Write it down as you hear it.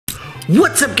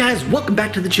What's up guys, welcome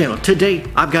back to the channel. Today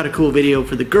I've got a cool video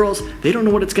for the girls. They don't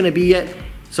know what it's gonna be yet,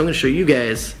 so I'm gonna show you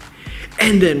guys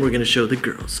and then we're gonna show the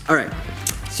girls. Alright,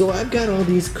 so I've got all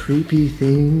these creepy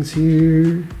things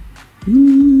here.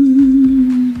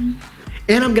 Ooh.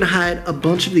 And I'm gonna hide a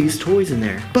bunch of these toys in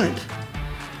there.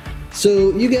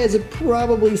 So you guys have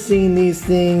probably seen these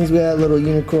things. We got a little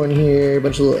unicorn here, a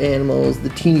bunch of little animals, the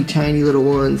teeny tiny little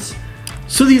ones.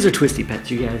 So these are Twisty Petz,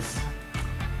 you guys.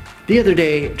 The other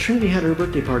day, Trinity had her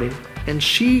birthday party, and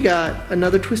she got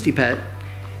another Twisty Pet,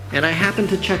 and I happened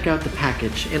to check out the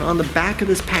package, and on the back of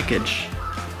this package,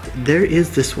 there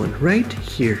is this one right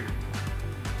here.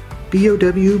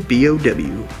 BOW,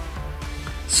 BOW.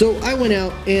 So I went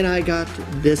out and I got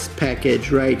this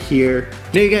package right here.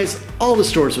 Now you guys, all the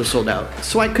stores were sold out,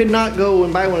 so I could not go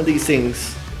and buy one of these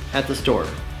things at the store.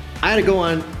 I had to go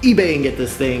on eBay and get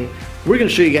this thing. We're gonna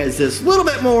show you guys this a little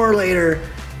bit more later,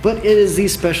 but it is the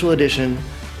special edition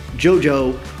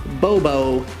JoJo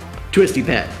BowBow Twisty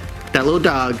Pet. That little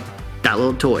dog, that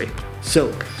little toy. So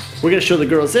we're gonna show the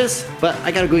girls this, but I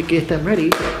gotta go get them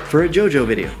ready for a JoJo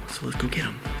video. So let's go get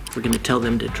them. We're gonna tell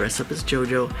them to dress up as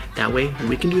JoJo. That way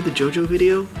we can do the JoJo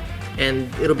video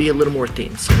and it'll be a little more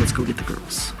themed. So let's go get the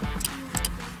girls.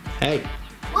 Hey.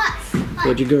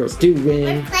 What you girls doing?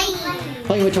 We're playing.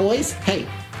 Playing with toys? Hey,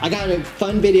 I got a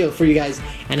fun video for you guys.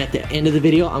 And at the end of the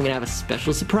video, I'm gonna have a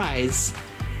special surprise.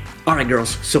 All right,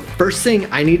 girls. So first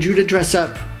thing, I need you to dress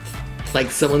up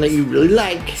like someone that you really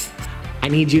like. I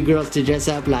need you girls to dress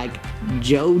up like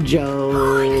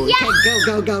JoJo. Yeah. Okay,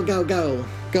 go, go, go, go, go.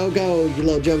 Go, go, you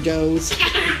little JoJos.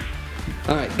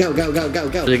 All right, go, go, go, go,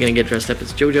 go. They're gonna get dressed up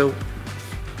as JoJo,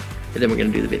 and then we're gonna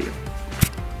do the video.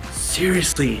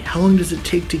 Seriously, how long does it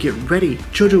take to get ready?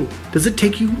 JoJo, does it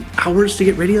take you hours to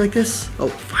get ready like this? Oh,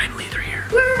 finally they're here.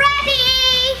 We're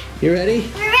ready. You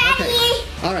ready? We're ready. Okay.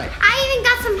 All right. I even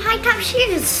got some high top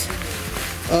shoes.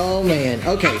 Oh man,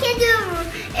 okay. I can do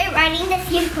it riding this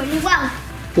unicorn as well.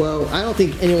 Well, I don't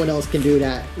think anyone else can do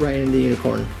that riding the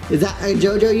unicorn. Is that a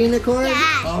JoJo unicorn?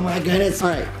 Yeah. Oh my goodness. All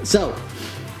right, so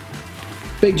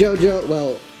big JoJo,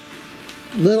 well,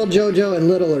 little JoJo and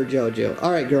littler JoJo.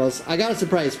 All right, girls, I got a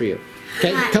surprise for you.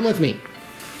 Okay, come with me.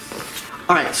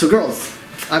 All right, so girls,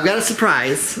 I've got a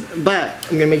surprise, but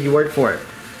I'm gonna make you work for it.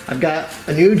 I've got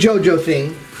a new JoJo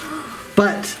thing,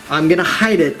 but I'm gonna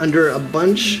hide it under a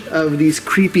bunch of these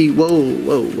creepy,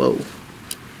 whoa.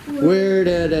 Where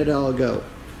did it all go?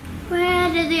 Where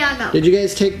did they all go? Did you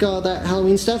guys take all that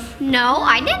Halloween stuff? No,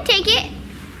 I didn't take it.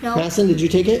 No. Madison, did you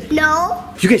take it? No.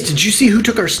 You guys, did you see who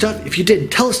took our stuff? If you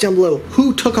did, tell us down below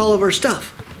who took all of our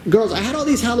stuff. Girls, I had all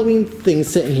these Halloween things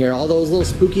sitting here, all those little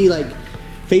spooky like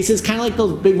faces, kind of like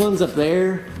those big ones up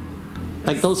there,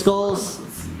 like those skulls,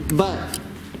 but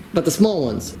the small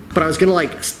ones. But I was gonna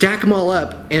like stack them all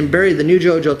up and bury the new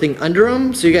JoJo thing under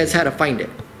them, so you guys had to find it.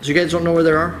 So you guys don't know where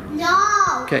they are?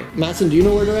 No. Okay, Madison, do you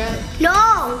know where they're at?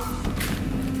 No.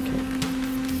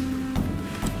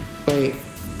 Wait,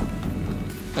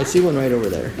 I see one right over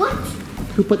there. What?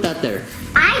 Who put that there?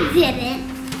 I didn't.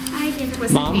 I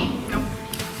didn't. Mom? No.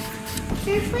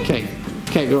 Seriously?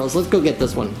 Okay, girls, let's go get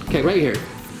this one. Okay, right here.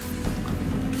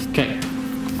 Okay.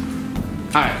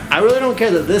 Alright, I really don't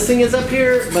care that this thing is up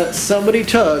here, but somebody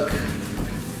took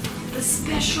The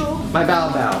special my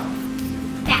BowBow.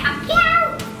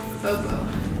 BowBow. BowBow.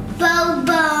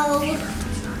 BowBow.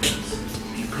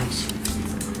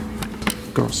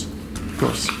 Girls,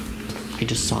 I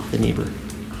just saw the neighbor.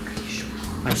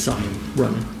 I saw him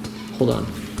running. Hold on.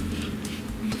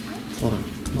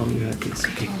 Mom, you have these.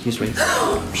 Okay, he's right.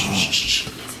 Shh.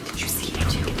 Did you see him?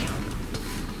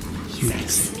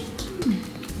 Madison,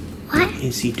 What? what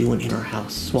is he doing in our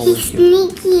house while He's we're here?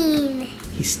 sneaking.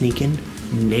 He's sneaking.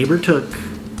 Neighbor took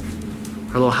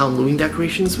our little Halloween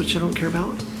decorations, which I don't care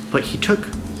about, but he took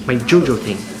my JoJo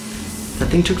thing. That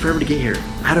thing took forever to get here.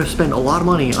 I had to spend a lot of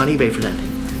money on eBay for that thing.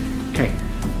 Okay,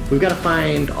 we've got to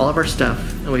find all of our stuff,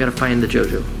 and we got to find the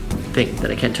JoJo thing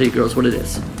that I can't tell you girls what it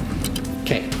is.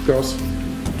 Okay, girls,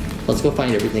 let's go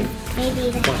find everything.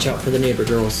 Maybe. Watch out for the neighbor,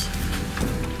 girls.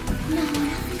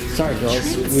 Sorry,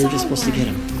 girls, we were just supposed to get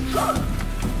him.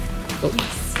 Oh.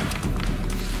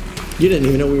 You didn't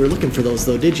even know we were looking for those,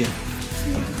 though, did you?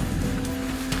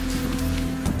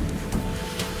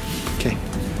 Okay.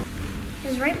 It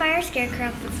was right by our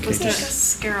scarecrow. Let's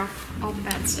just scare off all the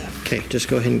bad stuff. Okay, just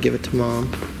go ahead and give it to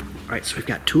Mom. All right, so we've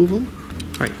got 2 of them.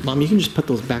 All right, Mom, you can just put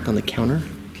those back on the counter.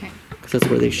 Okay. Because that's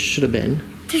where they should have been.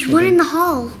 There's one in the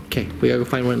hall. Okay, we gotta go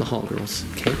find one in the hall, girls.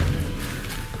 Okay.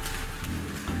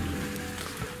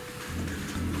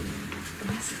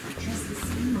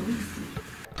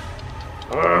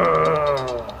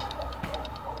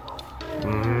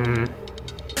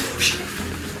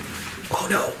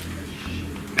 no.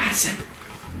 Madison.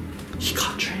 He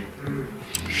caught Trin.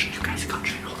 Shh, you guys caught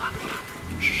Trin. Hold on.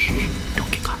 Shh, don't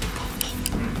get caught.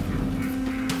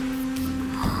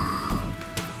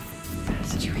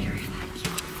 Madison, you hear it?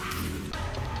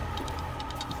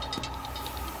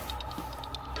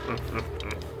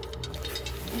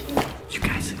 You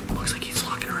guys, it looks like he's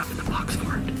locking her up in the box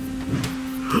for it.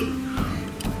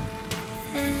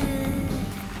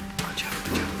 Watch out.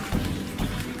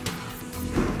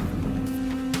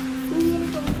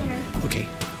 Okay,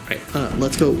 alright,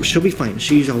 let's go. She'll be fine.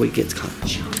 She always gets caught.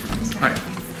 Alright,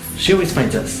 she always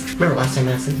finds us. Remember last time,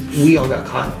 Madison? We all got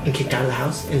caught and kicked out of the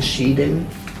house, and she didn't.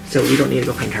 So we don't need to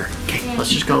go find her. Okay, let's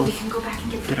just go. We can go back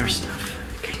and get our stuff.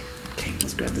 Okay,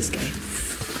 let's grab this guy.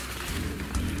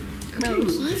 No,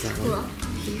 he's cool.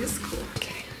 He is cool.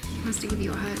 Okay. He wants to give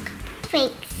you a hug.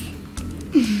 Thanks.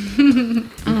 You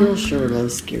girls sure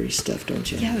love scary stuff,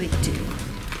 don't you? Yeah, we do.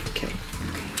 Okay.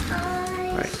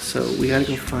 Alright, so we gotta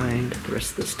go find the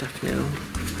rest of the stuff now.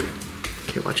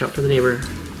 Okay, watch out for the neighbor.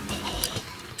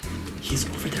 He's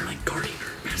over there like guarding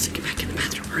her. Madison, get back in the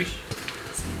bathroom, hurry.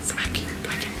 Come back here,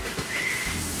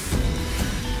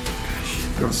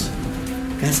 Gosh. Girls.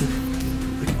 Madison,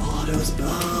 look at all those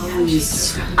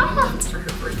bows. That's for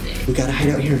her birthday. We gotta hide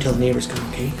out here until the neighbors come,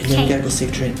 okay? And then we gotta go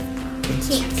save Trin. Okay?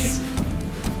 Yes.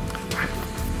 Okay. Alright.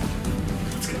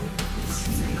 Let's go.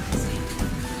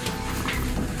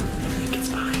 I think it's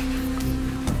fine.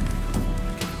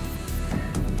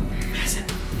 Madison,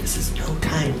 this is no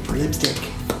time for lipstick.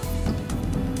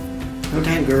 No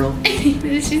time, girl.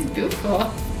 She's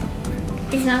beautiful.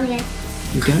 It's not good.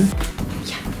 You done?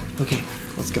 Yeah. Okay,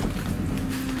 let's go.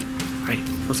 Alright,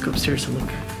 let's go upstairs and look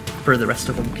for the rest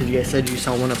of them, because you guys said you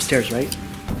saw one upstairs, right?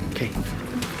 Okay.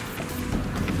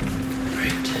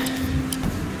 Alright.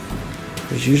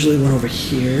 There's usually one over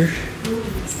here.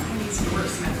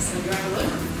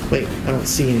 Wait, I don't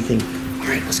see anything.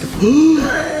 Alright, let's go.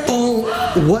 Oh,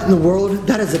 what in the world?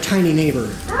 That is a tiny neighbor.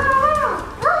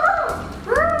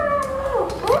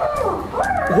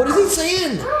 What is he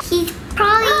saying? He's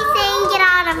probably saying get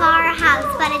out of our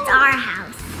house, but it's our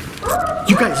house.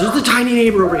 You guys, there's a tiny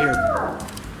neighbor over here.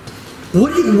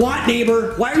 What do you want,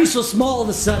 neighbor? Why are you so small all of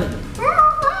a sudden?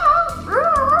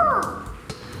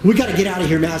 We gotta get out of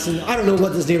here, Madison. I don't know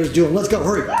what this neighbor's doing. Let's go,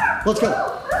 hurry. Let's go.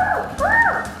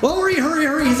 Oh,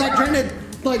 hurry. He's like trying to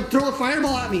throw a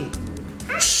fireball at me.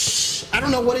 Shh, I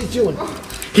don't know what he's doing.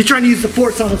 He's trying to use the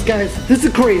force on us, guys. This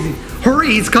is crazy. Hurry,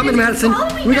 he's coming, Madison.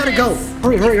 We gotta go.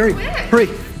 Hurry.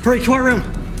 Hurry to our room.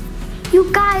 You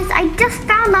guys, I just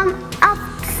found them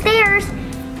upstairs,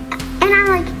 and I'm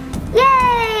like, yay,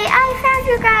 I found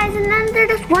you guys, and then they're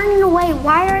just running away.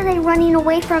 Why are they running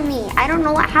away from me? I don't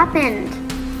know what happened.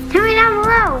 Tell me down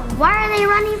below. Why are they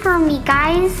running from me,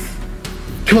 guys?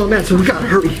 Come on, Madison, we gotta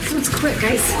hurry. Let's quit,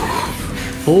 guys.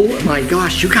 Oh my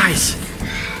gosh, you guys.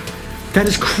 That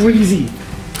is crazy.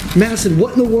 Madison,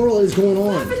 what in the world is going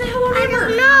on? I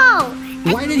don't know.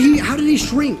 How did he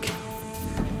shrink?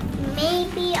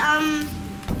 Maybe,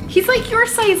 He's like your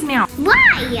size now.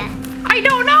 why? I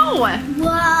don't know.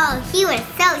 Whoa, he was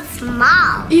so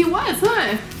small. He was,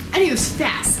 huh? And he was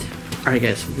fast. Alright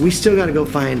guys, we still gotta go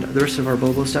find the rest of our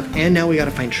BowBow stuff, and now we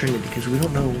gotta find Trinity, because we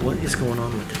don't know what is going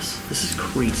on with this. This is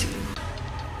crazy.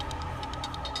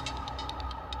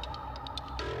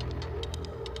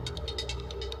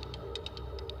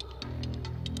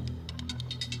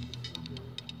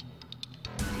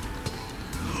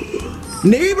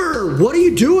 Neighbor, what are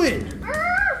you doing?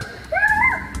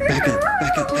 Back up,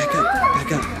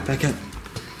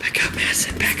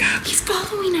 Madison, back up. He's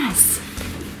following us.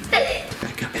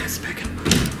 Back up, Madison, back up.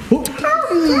 Whoa.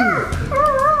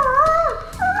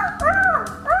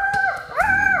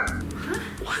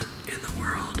 What in the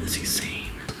world is he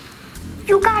saying?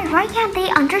 You guys, why can't they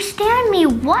understand me?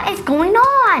 What is going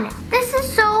on? This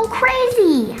is so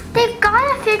crazy. They've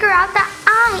got to figure out that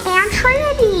I am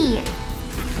Trinity.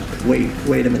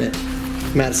 Wait a minute.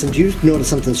 Madison, do you notice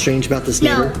something strange about this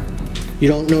No. neighbor? You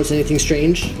don't notice anything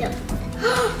strange? No.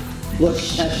 Look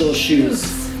at those shoes.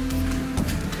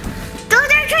 Those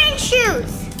are Trinity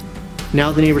shoes.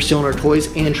 Now the neighbor's stealing our toys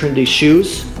and Trinity's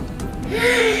shoes.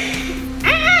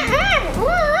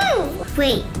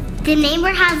 Wait, the neighbor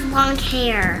has long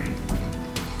hair.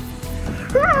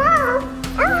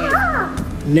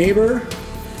 Neighbor,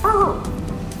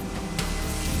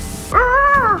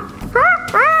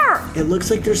 it looks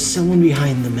like there's someone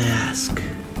behind the mask.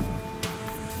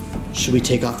 Should we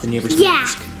take off the neighbor's Yeah.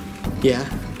 mask? Yeah?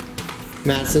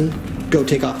 Madison, go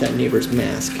take off that neighbor's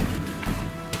mask.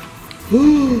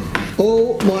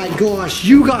 Oh my gosh,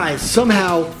 you guys,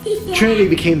 somehow Trinity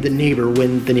became the neighbor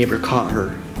when the neighbor caught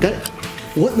her.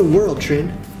 What in the world, Trin?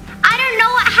 I don't know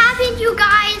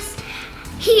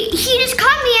he just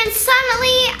caught me and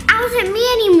suddenly I wasn't me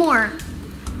anymore.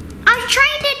 I was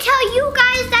trying to tell you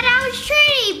guys that I was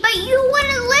Trinity, but you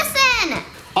wouldn't listen.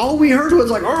 All we heard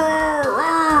was like, "Arr,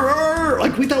 arr, arr."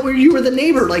 Like we thought you were the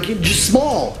neighbor, like you're just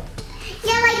small.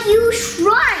 Yeah, like you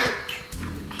shrunk.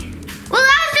 Well,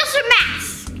 that was just a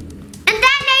mess. And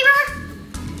that neighbor,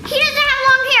 he doesn't have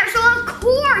long hair, so of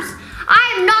course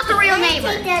I am not the real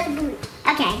neighbor.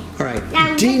 Okay. All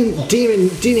right,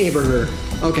 de-neighbor her.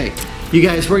 Okay, you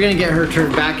guys, we're gonna get her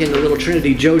turned back into little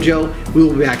Trinity JoJo. We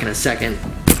will be back in a second.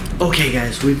 Okay,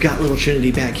 guys, we've got little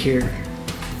Trinity back here.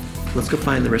 Let's go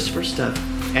find the rest of her stuff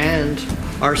and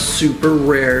our super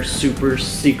rare, super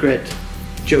secret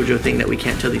JoJo thing that we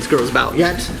can't tell these girls about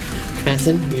yet.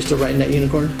 Madison, you still riding that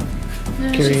unicorn?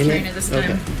 No, she's carrying it this time.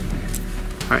 Okay.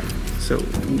 All right, so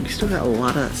we still got a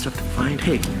lot of stuff to find.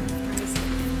 Hey,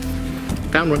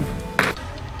 found one.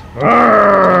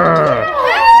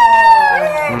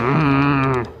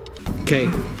 Okay,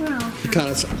 you caught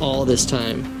us all this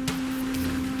time.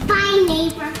 Bye,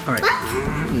 neighbor. All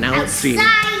right, now let's see.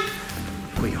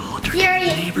 We all turned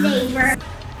Furious neighbor. neighbor.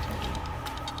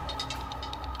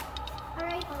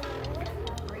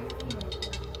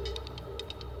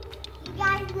 You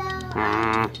guys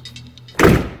know.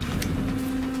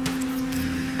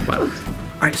 Wow.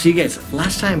 All right, so you guys,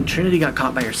 last time Trinity got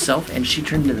caught by herself and she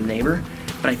turned into the neighbor,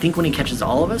 but I think when he catches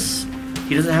all of us,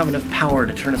 he doesn't have enough power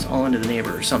to turn us all into the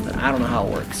neighbor or something. I don't know how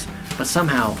it works, but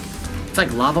somehow it's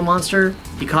like lava monster.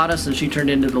 He caught us and she turned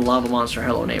into the lava monster.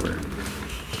 Hello, neighbor.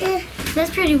 That's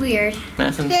pretty weird.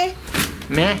 Madison?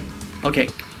 Meh. Okay,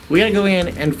 we gotta go in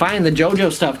and find the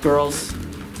JoJo stuff, girls.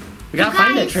 We gotta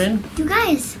find it, Trin. You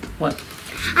guys. What?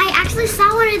 I actually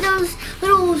saw one of those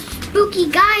little spooky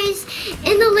guys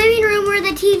in the living room where the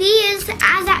TV is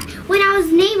when I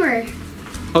was neighbor.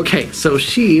 Okay, so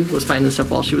she was finding stuff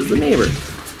while she was the neighbor.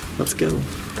 Let's go.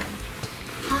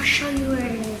 I'll show you where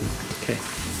it is. Okay.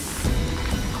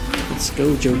 Let's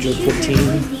go, JoJo 14.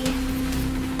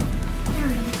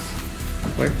 There it is.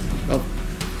 Where? Oh.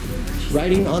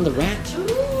 Riding on the rat?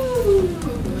 Ooh.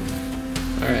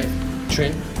 Alright.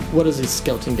 Trin, what does this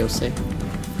skeleton ghost say?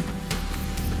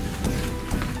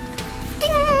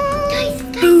 Guys.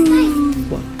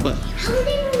 What? How the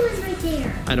neighbor was right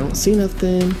there. I don't see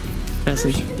nothing.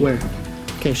 Madison, where?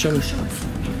 Okay, show me. See,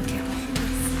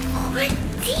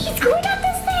 it's going up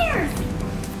the stairs.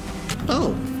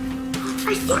 Oh.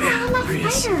 I see that on There he that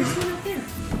is.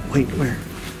 spider. Wait, where?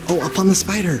 Oh, up on the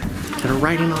spider. That are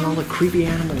riding on all the creepy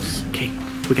animals. Okay,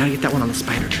 we gotta get that one on the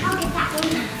spider, Trin. I'll get that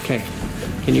one. Okay.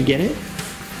 Can you get it?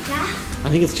 Yeah. I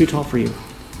think it's too tall for you.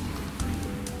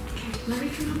 Let me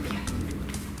come up here.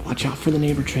 Watch out for the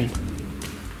neighbor, Trin.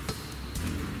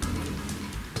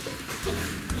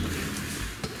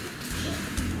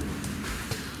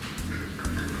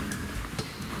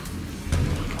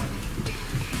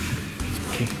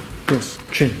 Okay, girls,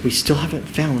 Trin, we still haven't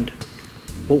found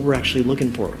what we're actually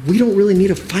looking for. We don't really need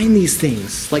to find these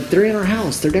things. Like, they're in our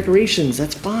house, they're decorations,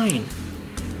 that's fine.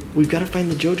 We've got to find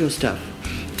the JoJo stuff.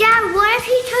 Dad, what if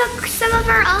he took some of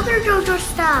our other JoJo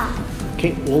stuff?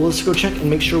 Okay, well, let's go check and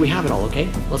make sure we have it all, okay?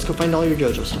 Let's go find all your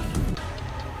JoJo stuff.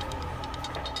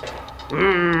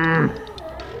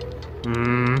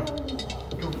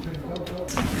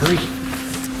 Hurry.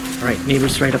 All right,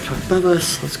 neighbor's right up above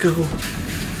us. Let's go.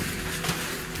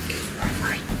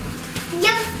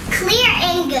 Yep, clear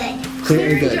and good. Clear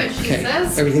and good. good, she Okay,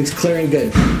 says. everything's clear and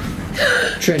good.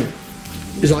 Trin,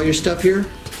 is all your stuff here?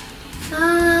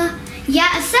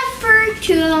 Yeah, except for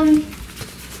two.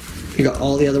 You got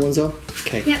all the other ones though?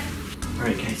 Okay. Yep. All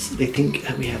right, guys, they think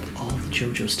that we have all the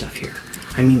JoJo stuff here.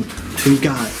 I mean, we've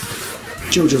got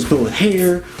JoJo's bow with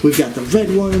hair, we've got the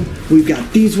red one, we've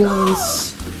got these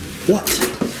ones. What?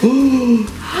 It's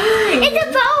a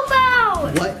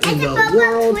BowBow. What It's in a the BowBow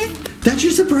world? twist. That's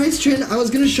your surprise, Trin. I was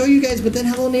gonna show you guys, but then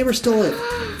Hello Neighbor stole it.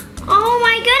 Oh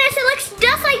my goodness, it looks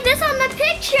just like this on the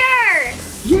picture.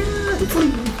 Yeah, it's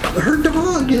like her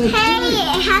dog. You know,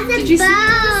 Hey, it has Did a you see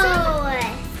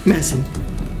bow. Madison,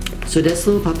 so this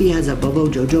little puppy has a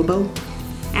BowBow JoJo bow?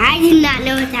 I do not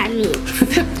know what that means.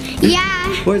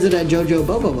 Yeah, Or is it a JoJo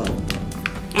BowBow bow?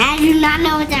 I do not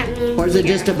know what that means. Or is it either.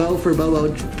 just a bow for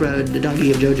BowBow, for the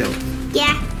doggy of JoJo?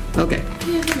 Yeah. Okay.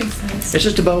 Yeah, that makes sense. It's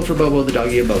just a bow for BowBow, the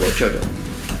doggy of BowBow,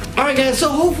 JoJo. Alright guys, so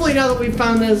hopefully now that we've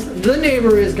found this, the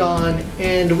neighbor is gone,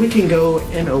 and we can go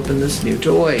and open this new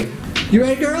toy. You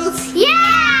ready, girls?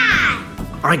 Yeah!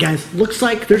 Alright guys, looks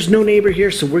like there's no neighbor here,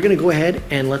 so we're gonna go ahead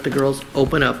and let the girls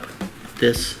open up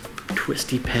this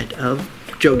Twisty Pet of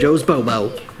JoJo's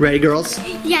BowBow. Ready, girls?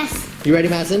 Yes. You ready,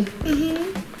 Madison?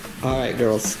 Alright,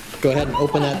 girls, go ahead and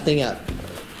open that thing up.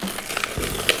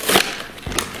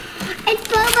 It's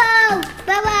BowBow.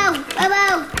 BowBow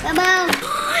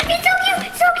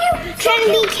Trin,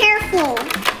 be careful.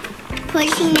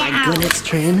 Pushing it out. My goodness,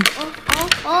 Trin.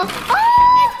 Oh,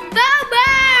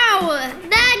 BowBow!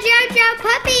 The JoJo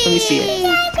puppy! Let me see it.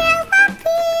 JoJo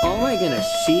puppy! Oh my goodness,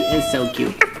 she is so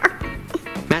cute.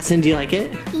 Madison, do you like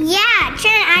it? Yeah,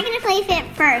 Trin, I'm gonna place it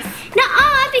first.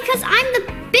 Nuh-uh, because I'm the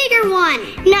bigger one.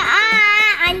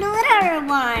 Nuh-uh, I'm the littler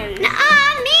one.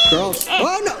 Nuh-uh, me! Girls.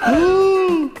 Oh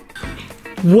no!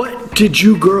 What did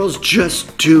you girls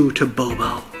just do to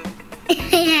BowBow?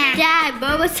 Dad,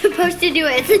 Bobo's supposed to do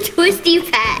it. It's a Twisty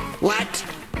Petz. What?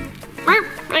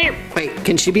 Wait,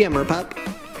 can she be a merpup?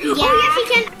 Yeah. Oh, yes, she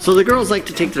can. So the girls like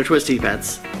to take their Twisty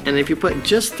Petz, and if you put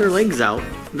just their legs out,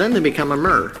 then they become a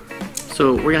mer.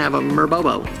 So we're gonna have a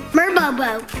BowBow.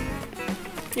 BowBow.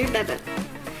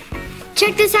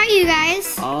 Check this out, you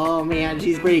guys. Oh man,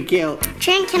 she's pretty cute.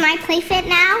 Trin, can I place it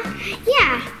now?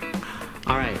 Yeah.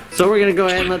 Alright, so we're gonna go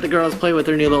ahead and let the girls play with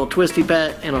their new little Twisty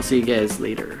Pet, and I'll see you guys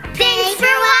later. Thanks for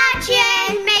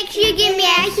watching. Make sure you give me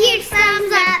a huge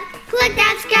thumbs up. Click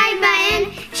that subscribe